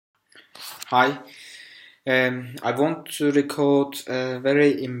Hi, I want to record a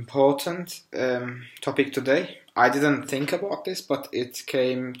very important topic today. I didn't think about this, but it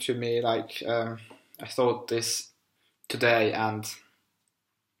came to me I thought this today, and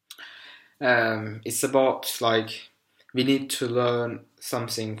it's about we need to learn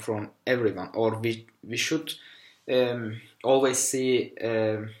something from everyone, or we should always see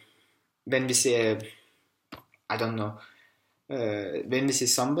when we see I don't know when we see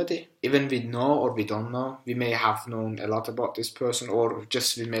somebody, even we know or we don't know, we may have known a lot about this person or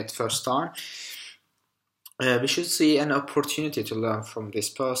just we met first time. We should see an opportunity to learn from this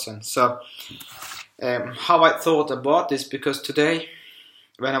person. So, how I thought about this, because today,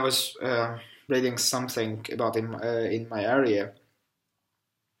 when I was reading something about in my area,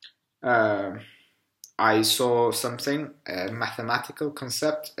 uh, I saw something, a mathematical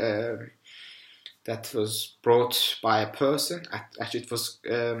concept. That was brought by a person. Actually, it was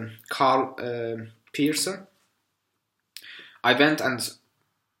Karl Pearson. I went and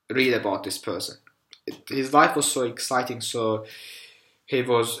read about this person. His life was so exciting. So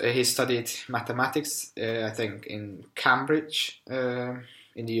he studied mathematics, I think, in Cambridge, in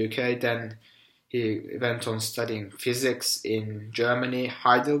the UK. Then he went on studying physics in Germany,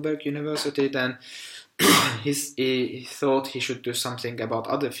 Heidelberg University. Then he thought he should do something about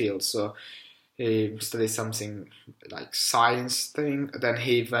other fields. So he studied something like science thing. Then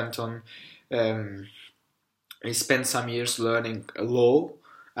he went on. He spent some years learning law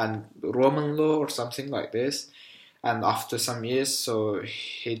and Roman law or something like this. And after some years, so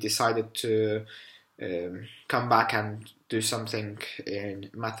he decided to come back and do something in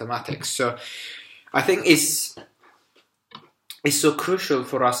mathematics. So I think it's so crucial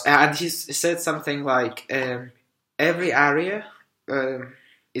for us. And he said something like every area.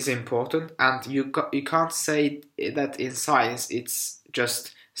 Is important, and you can't say that in science it's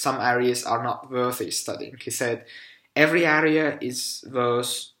just some areas are not worthy studying. He said every area is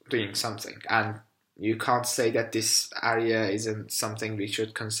worth doing something, and you can't say that this area isn't something we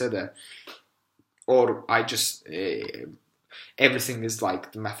should consider. Or I just everything is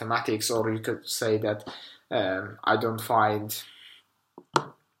like the mathematics, or you could say that I don't find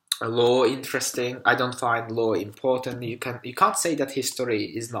law interesting. I don't find law important. You can't say that history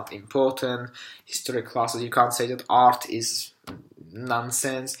is not important. History classes. You can't say that art is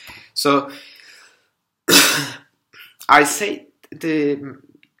nonsense. So I say the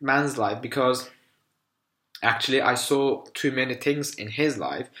man's life because actually I saw too many things in his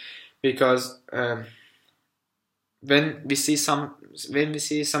life. Because when we see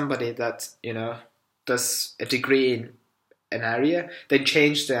somebody that does a degree in an area, then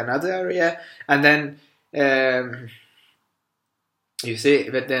change to another area, and then you see,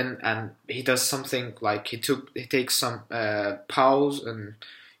 but then and he does something like he takes some pause, and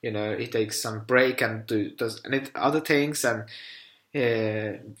he takes some break and does other things, and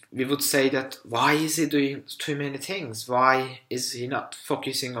we would say that why is he doing too many things? Why is he not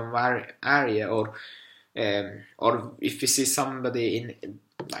focusing on one area? Or if we see somebody in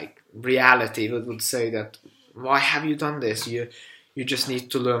like reality, we would say that why have you done this? You just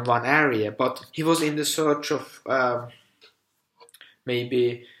need to learn one area. But he was in the search of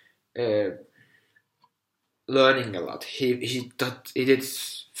maybe learning a lot. He did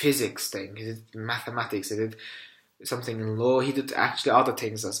physics thing. He did mathematics. He did something in law. He did actually other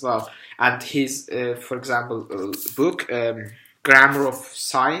things as well. And his, for example, book Grammar of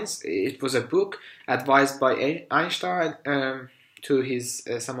Science. It was a book advised by Einstein to his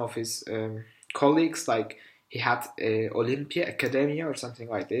some of his colleagues, like. He had Olympia Academia or something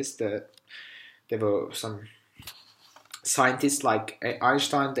like this. There were some scientists like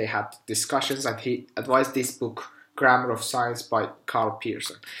Einstein. They had discussions, and he advised this book, Grammar of Science by Karl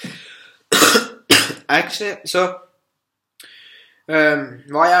Pearson. Actually, so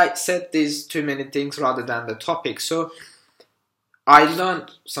why I said these too many things rather than the topic. So I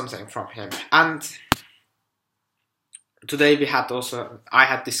learned something from him, and today I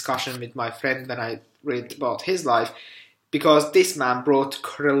had discussion with my friend when I read about his life, because this man brought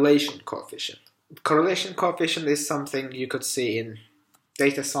correlation coefficient. Correlation coefficient is something you could see in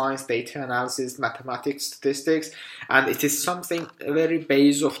data science, data analysis, mathematics, statistics, and it is something very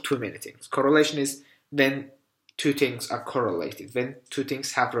base of too many things. Correlation is when two things are correlated, when two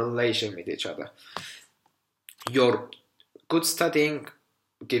things have relation with each other. Your good studying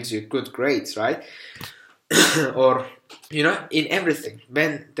gives you good grades, right? Or in everything,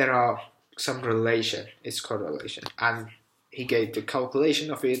 when there are some relation, it's correlation. And he gave the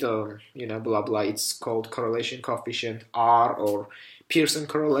calculation of it, or blah blah. It's called correlation coefficient, R, or Pearson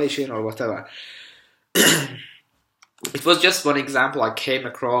correlation, or whatever. it was just one example I came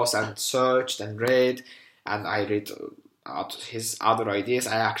across and searched and read, and I read out his other ideas.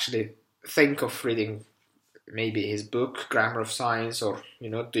 I actually think of reading maybe his book, Grammar of Science, or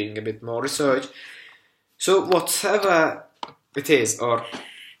doing a bit more research. So whatever it is, or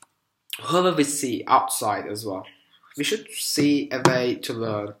whoever we see outside as well, we should see a way to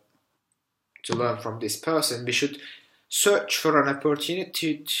learn from this person. We should search for an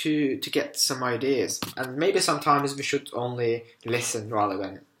opportunity to get some ideas, and maybe sometimes we should only listen rather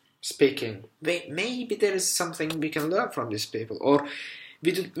than speaking. Maybe there is something we can learn from these people, or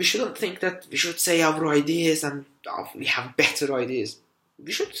we shouldn't think that we should say our ideas and we have better ideas.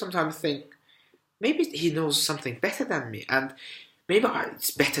 We should sometimes think, maybe he knows something better than me, and maybe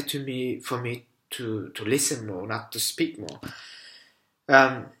it's better for me to listen more, not to speak more.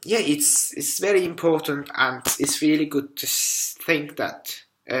 It's very important, and it's really good to think that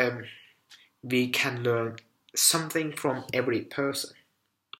we can learn something from every person.